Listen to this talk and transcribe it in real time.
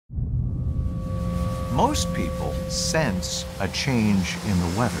Most people sense a change in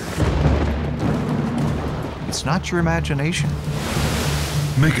the weather. It's not your imagination.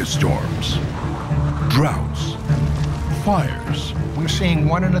 Megastorms, droughts, fires. We're seeing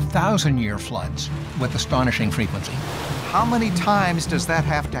 1 in 1,000-year floods with astonishing frequency. How many times does that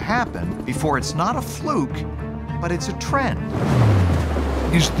have to happen before it's not a fluke, but it's a trend?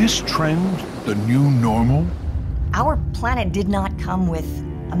 Is this trend the new normal? Our planet did not come with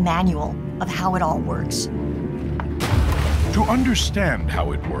a manual of how it all works. To understand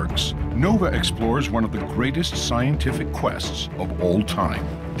how it works, NOVA explores one of the greatest scientific quests of all time.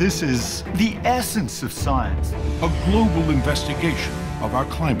 This is the essence of science. A global investigation of our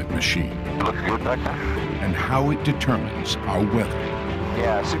climate machine Looks good back there. and how it determines our weather.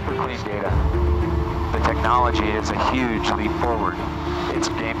 Yeah, super clean data. The technology is a huge leap forward. It's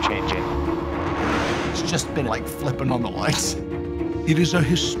game-changing. It's just been like flipping on the lights. It is a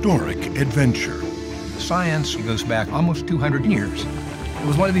historic adventure. Science goes back almost 200 years. It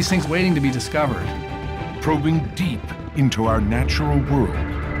was one of these things waiting to be discovered. Probing deep into our natural world.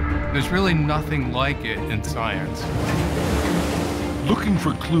 There's really nothing like it in science. Looking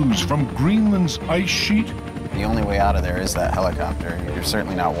for clues from Greenland's ice sheet The only way out of there is that helicopter. You're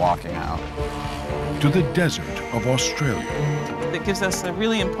certainly not walking out. to the desert of Australia. That gives us a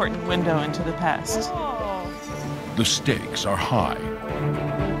really important window into the past. The stakes are high,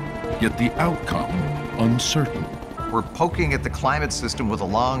 yet the outcome uncertain. We're poking at the climate system with a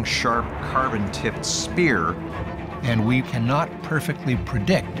long, sharp, carbon-tipped spear. And we cannot perfectly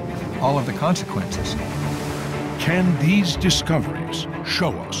predict all of the consequences. Can these discoveries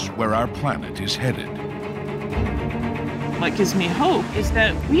show us where our planet is headed? What gives me hope is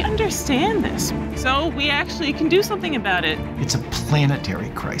that we understand this, so we actually can do something about it. It's a planetary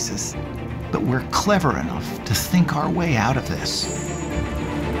crisis, but we're clever enough to think our way out of this.